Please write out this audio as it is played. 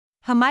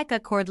Homeika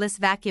Cordless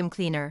Vacuum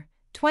Cleaner,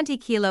 20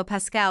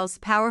 kilopascals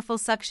powerful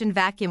suction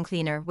vacuum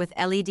cleaner with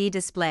LED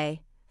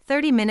display,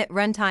 30-minute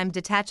runtime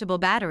detachable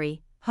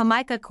battery.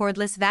 Homeika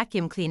Cordless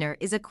Vacuum Cleaner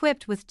is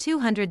equipped with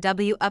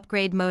 200W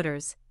upgrade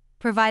motors,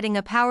 providing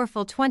a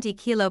powerful 20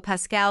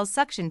 kilopascals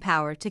suction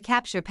power to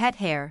capture pet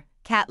hair,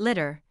 cat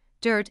litter,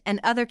 dirt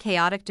and other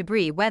chaotic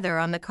debris whether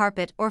on the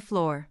carpet or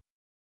floor.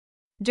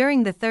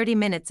 During the 30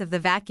 minutes of the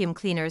vacuum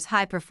cleaner's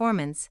high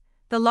performance,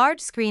 the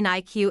large-screen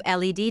IQ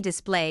LED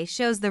display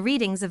shows the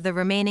readings of the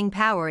remaining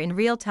power in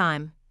real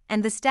time,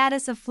 and the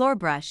status of floor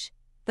brush.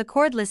 The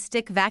cordless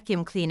stick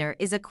vacuum cleaner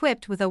is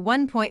equipped with a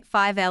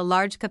 1.5L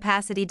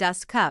large-capacity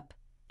dust cup,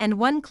 and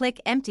one-click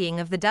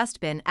emptying of the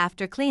dustbin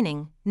after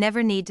cleaning,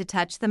 never need to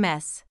touch the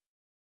mess.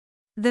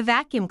 The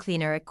vacuum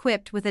cleaner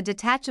equipped with a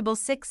detachable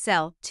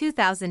 6-cell,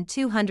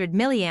 2,200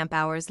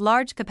 mAh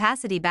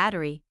large-capacity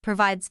battery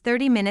provides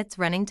 30 minutes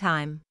running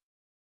time.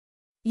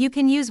 You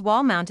can use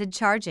wall-mounted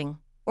charging,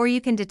 or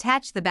you can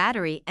detach the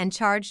battery and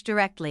charge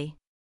directly.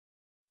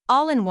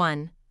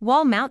 All-in-one,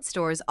 wall mount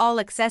stores all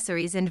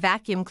accessories and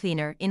vacuum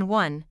cleaner in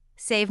one,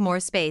 save more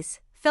space,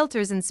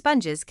 filters and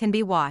sponges can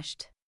be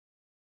washed.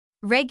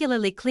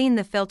 Regularly clean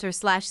the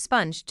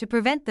filter/sponge to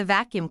prevent the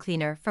vacuum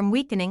cleaner from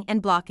weakening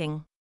and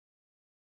blocking.